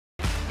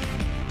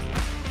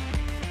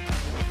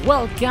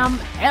Welcome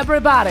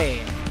everybody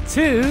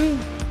to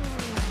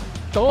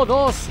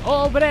Todo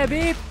sobre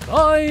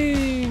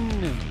Bitcoin.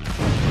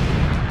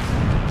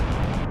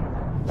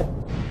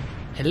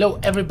 Hello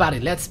everybody,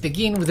 let's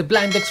begin with the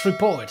Blindex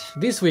Report.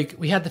 This week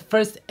we had the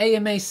first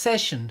AMA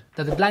session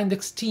that the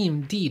Blindex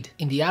team did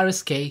in the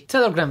RSK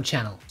Telegram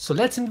channel. So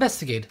let's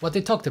investigate what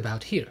they talked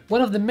about here.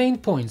 One of the main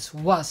points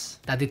was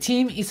that the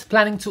team is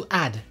planning to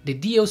add the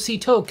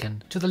DOC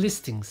token to the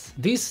listings.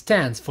 This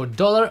stands for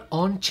Dollar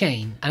On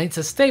Chain and it's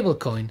a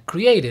stablecoin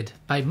created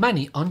by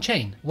Money On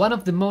Chain, one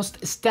of the most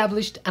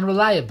established and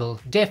reliable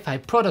DeFi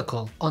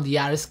protocol on the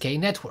RSK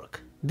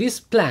network.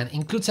 This plan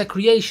includes a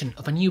creation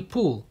of a new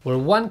pool where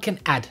one can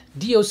add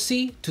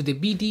DOC to the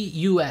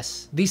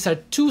BDUS. These are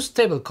two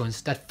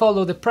stablecoins that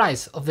follow the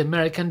price of the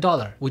American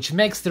dollar, which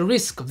makes the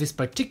risk of this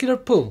particular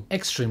pool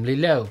extremely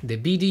low. The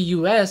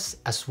BDUS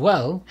as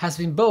well has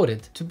been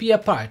voted to be a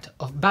part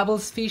of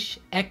Babelsfish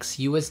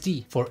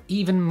XUSD for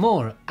even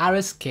more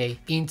RSK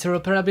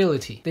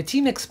interoperability. The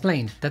team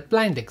explained that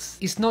Blindex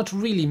is not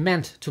really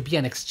meant to be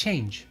an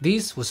exchange.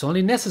 This was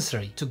only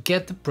necessary to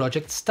get the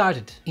project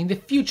started. In the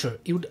future,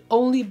 it would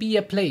only be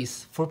a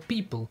place for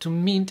people to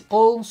mint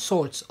all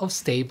sorts of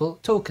stable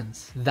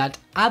tokens that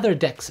other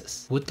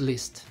dexes would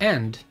list.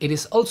 And it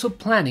is also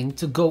planning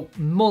to go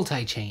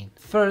multi-chain,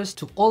 first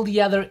to all the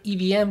other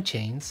EVM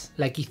chains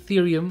like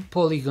Ethereum,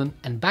 Polygon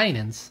and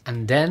Binance,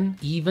 and then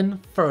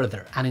even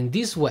further, and in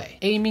this way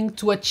aiming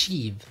to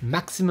achieve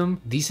maximum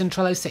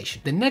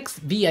decentralization. The next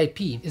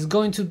VIP is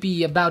going to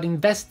be about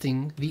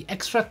investing the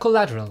extra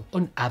collateral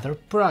on other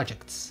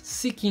projects,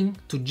 seeking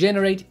to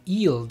generate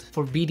yield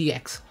for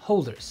BDX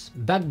holders.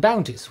 Bug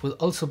bounties will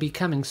also be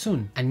coming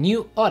soon, and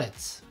new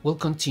audits will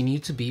continue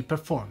to be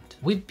performed.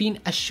 We've been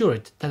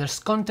assured that there's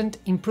content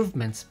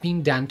improvements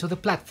being done to the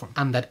platform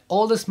and that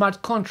all the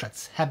smart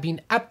contracts have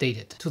been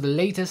updated to the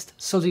latest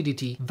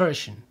Solidity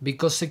version,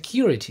 because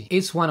security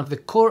is one of the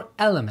core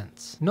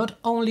elements not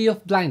only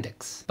of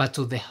Blindex but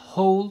to the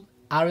whole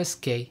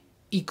RSK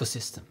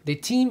ecosystem. The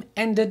team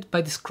ended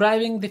by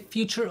describing the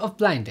future of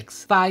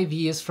Blindex 5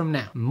 years from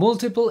now.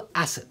 Multiple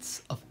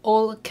assets of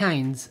all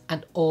kinds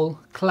and all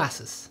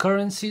classes.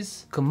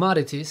 Currencies,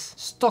 commodities,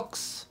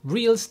 stocks,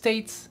 real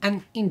estates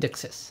and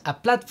indexes. A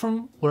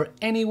platform where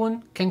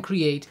anyone can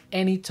create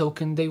any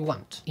token they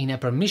want in a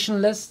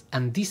permissionless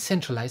and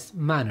decentralized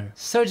manner.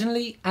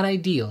 Certainly an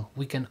ideal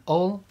we can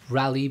all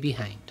rally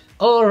behind.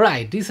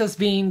 Alright, this has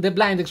been the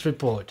Blindex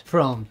Report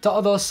from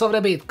Todo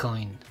sobre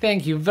Bitcoin.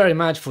 Thank you very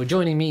much for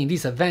joining me in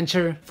this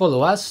adventure.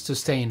 Follow us to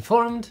stay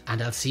informed,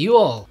 and I'll see you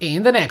all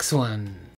in the next one.